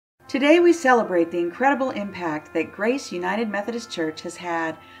Today we celebrate the incredible impact that Grace United Methodist Church has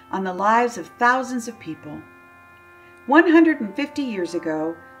had on the lives of thousands of people. 150 years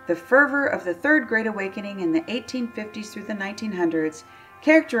ago, the fervor of the Third Great Awakening in the 1850s through the 1900s,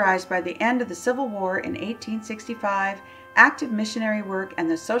 characterized by the end of the Civil War in 1865, active missionary work, and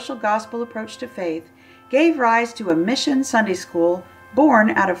the social gospel approach to faith, gave rise to a mission Sunday school born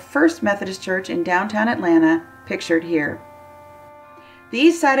out of First Methodist Church in downtown Atlanta, pictured here. The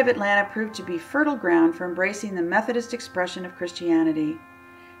east side of Atlanta proved to be fertile ground for embracing the Methodist expression of Christianity.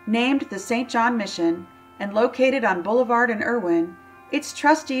 Named the St. John Mission and located on Boulevard in Irwin, its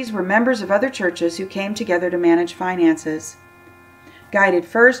trustees were members of other churches who came together to manage finances. Guided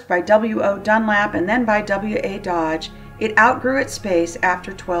first by W.O. Dunlap and then by W.A. Dodge, it outgrew its space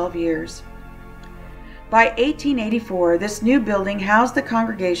after 12 years. By 1884, this new building housed the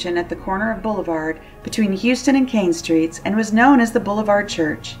congregation at the corner of Boulevard between Houston and Kane Streets and was known as the Boulevard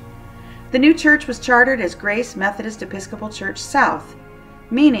Church. The new church was chartered as Grace Methodist Episcopal Church South,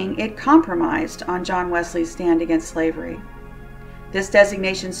 meaning it compromised on John Wesley's stand against slavery. This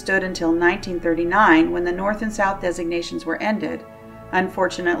designation stood until 1939, when the North and South designations were ended.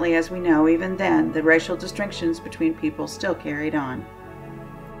 Unfortunately, as we know, even then, the racial distinctions between people still carried on.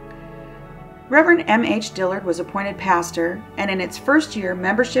 Reverend M.H. Dillard was appointed pastor, and in its first year,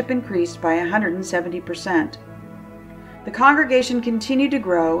 membership increased by 170%. The congregation continued to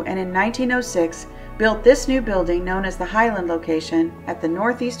grow, and in 1906, built this new building known as the Highland location at the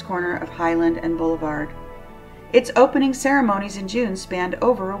northeast corner of Highland and Boulevard. Its opening ceremonies in June spanned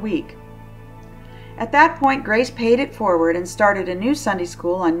over a week. At that point, Grace paid it forward and started a new Sunday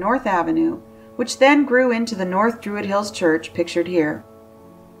school on North Avenue, which then grew into the North Druid Hills Church, pictured here.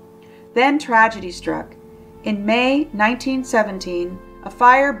 Then tragedy struck. In May 1917, a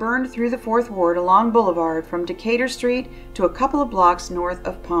fire burned through the Fourth Ward along Boulevard from Decatur Street to a couple of blocks north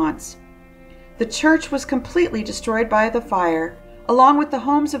of Ponce. The church was completely destroyed by the fire, along with the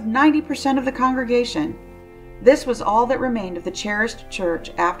homes of 90% of the congregation. This was all that remained of the cherished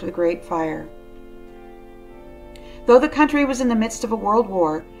church after the Great Fire. Though the country was in the midst of a world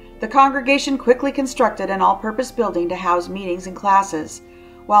war, the congregation quickly constructed an all-purpose building to house meetings and classes,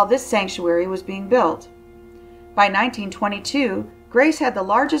 while this sanctuary was being built. By 1922, Grace had the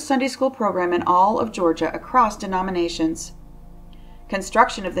largest Sunday school program in all of Georgia across denominations.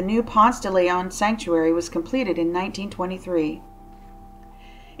 Construction of the new Ponce de Leon sanctuary was completed in 1923.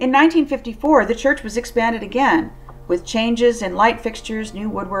 In 1954, the church was expanded again, with changes in light fixtures, new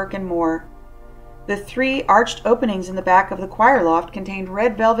woodwork, and more. The 3 arched openings in the back of the choir loft contained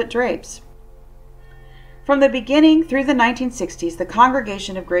red velvet drapes. From the beginning through the 1960s, the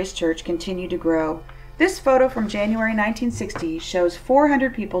congregation of Grace Church continued to grow. This photo from January 1960 shows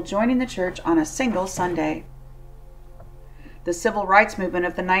 400 people joining the church on a single Sunday. The civil rights movement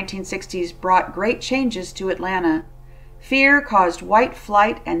of the 1960s brought great changes to Atlanta. Fear caused white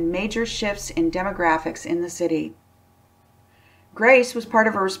flight and major shifts in demographics in the city. Grace was part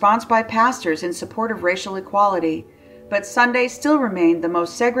of a response by pastors in support of racial equality, but Sunday still remained the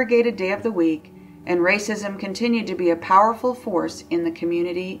most segregated day of the week, and racism continued to be a powerful force in the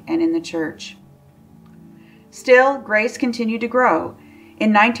community and in the church. Still, Grace continued to grow.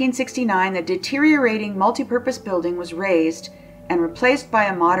 In 1969, the deteriorating multipurpose building was razed and replaced by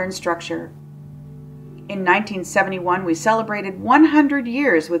a modern structure. In 1971, we celebrated 100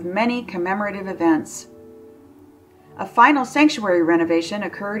 years with many commemorative events. A final sanctuary renovation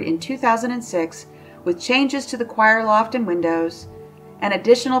occurred in 2006, with changes to the choir loft and windows, and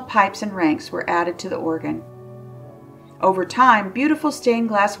additional pipes and ranks were added to the organ. Over time, beautiful stained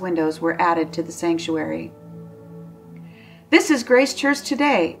glass windows were added to the sanctuary. This is Grace Church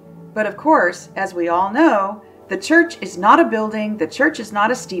today, but of course, as we all know, the church is not a building, the church is not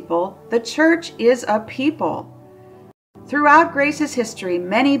a steeple, the church is a people. Throughout Grace's history,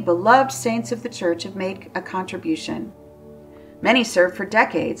 many beloved saints of the church have made a contribution. Many served for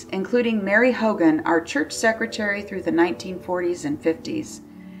decades, including Mary Hogan, our church secretary through the 1940s and 50s,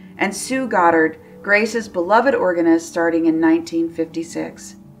 and Sue Goddard, Grace's beloved organist, starting in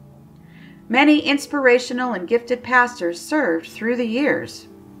 1956. Many inspirational and gifted pastors served through the years,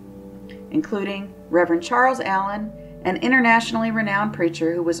 including Reverend Charles Allen, an internationally renowned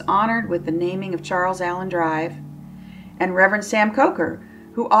preacher who was honored with the naming of Charles Allen Drive, and Reverend Sam Coker,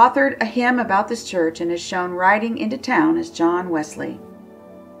 who authored a hymn about this church and is shown riding into town as John Wesley.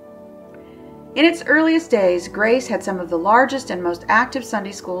 In its earliest days, Grace had some of the largest and most active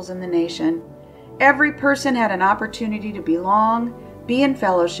Sunday schools in the nation. Every person had an opportunity to belong, be in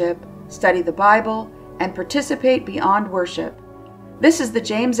fellowship, study the Bible, and participate beyond worship. This is the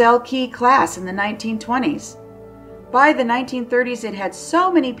James L. Key class in the 1920s. By the 1930s, it had so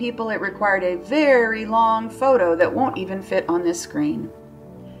many people it required a very long photo that won't even fit on this screen.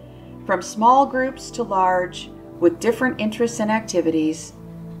 From small groups to large, with different interests and activities,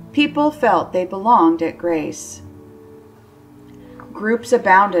 people felt they belonged at Grace. Groups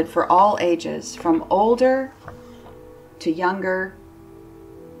abounded for all ages, from older to younger,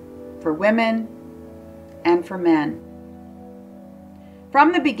 for women and for men.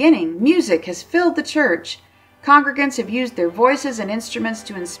 From the beginning, music has filled the church. Congregants have used their voices and instruments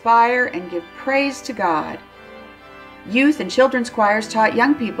to inspire and give praise to God. Youth and children's choirs taught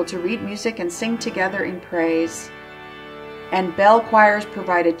young people to read music and sing together in praise. And bell choirs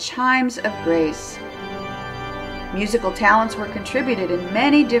provided chimes of grace. Musical talents were contributed in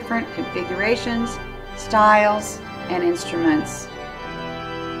many different configurations, styles, and instruments.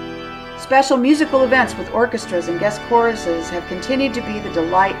 Special musical events with orchestras and guest choruses have continued to be the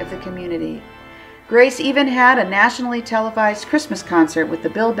delight of the community. Grace even had a nationally televised Christmas concert with the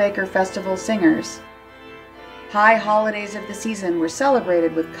Bill Baker Festival Singers. High holidays of the season were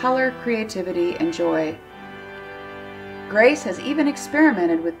celebrated with color, creativity, and joy. Grace has even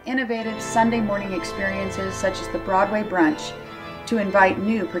experimented with innovative Sunday morning experiences such as the Broadway Brunch to invite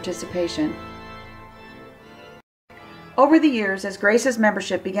new participation. Over the years, as Grace's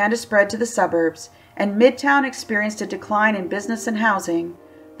membership began to spread to the suburbs and Midtown experienced a decline in business and housing,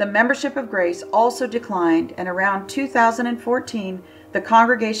 the membership of Grace also declined, and around 2014, the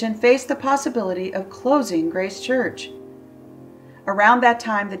congregation faced the possibility of closing Grace Church. Around that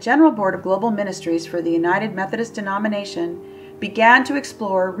time, the General Board of Global Ministries for the United Methodist denomination began to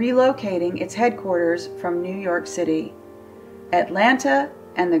explore relocating its headquarters from New York City. Atlanta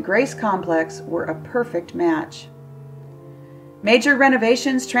and the Grace Complex were a perfect match. Major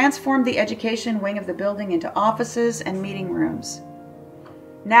renovations transformed the education wing of the building into offices and meeting rooms.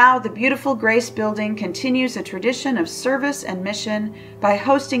 Now, the beautiful Grace building continues a tradition of service and mission by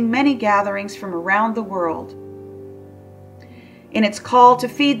hosting many gatherings from around the world. In its call to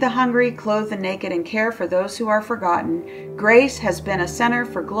feed the hungry, clothe the naked, and care for those who are forgotten, Grace has been a center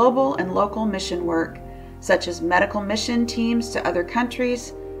for global and local mission work, such as medical mission teams to other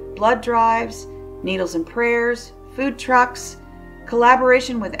countries, blood drives, needles and prayers, food trucks,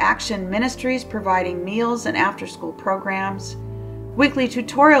 collaboration with Action Ministries providing meals and after-school programs, weekly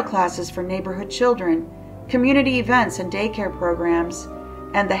tutorial classes for neighborhood children, community events and daycare programs,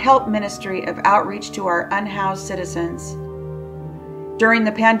 and the help ministry of outreach to our unhoused citizens. During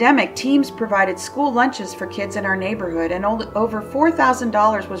the pandemic, teams provided school lunches for kids in our neighborhood, and over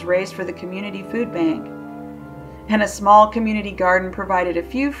 $4,000 was raised for the community food bank. And a small community garden provided a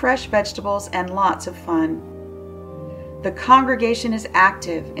few fresh vegetables and lots of fun. The congregation is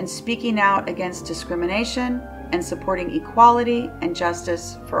active in speaking out against discrimination and supporting equality and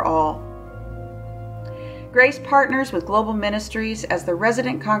justice for all. Grace partners with Global Ministries as the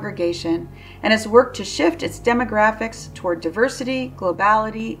resident congregation and has worked to shift its demographics toward diversity,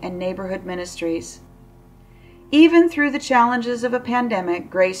 globality, and neighborhood ministries. Even through the challenges of a pandemic,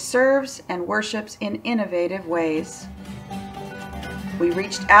 Grace serves and worships in innovative ways. We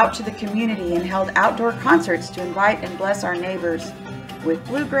reached out to the community and held outdoor concerts to invite and bless our neighbors with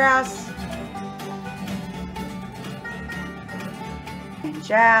bluegrass and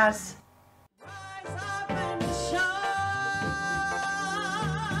jazz.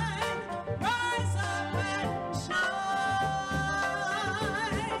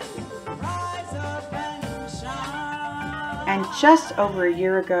 And just over a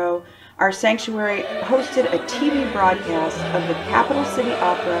year ago, our sanctuary hosted a TV broadcast of the Capital City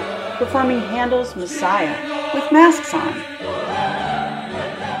Opera performing Handel's Messiah with masks on.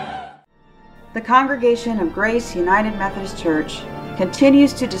 The congregation of Grace United Methodist Church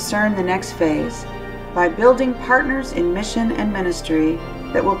continues to discern the next phase by building partners in mission and ministry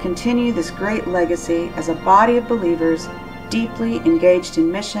that will continue this great legacy as a body of believers deeply engaged in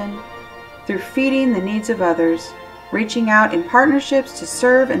mission, through feeding the needs of others, reaching out in partnerships to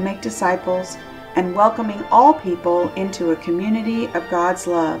serve and make disciples, and welcoming all people into a community of God's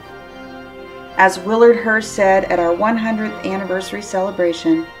love. As Willard Hurst said at our 100th anniversary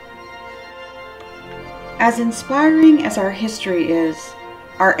celebration, as inspiring as our history is,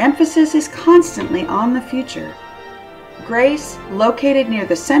 our emphasis is constantly on the future. Grace, located near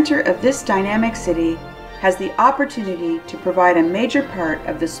the center of this dynamic city, has the opportunity to provide a major part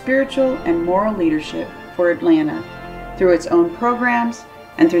of the spiritual and moral leadership for Atlanta, through its own programs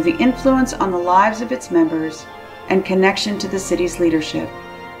and through the influence on the lives of its members and connection to the city's leadership.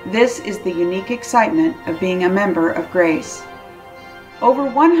 This is the unique excitement of being a member of Grace. Over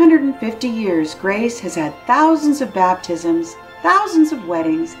 150 years, Grace has had thousands of baptisms, thousands of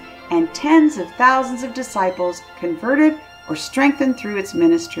weddings, and tens of thousands of disciples converted or strengthened through its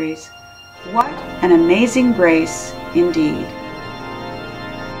ministries. What an amazing grace indeed!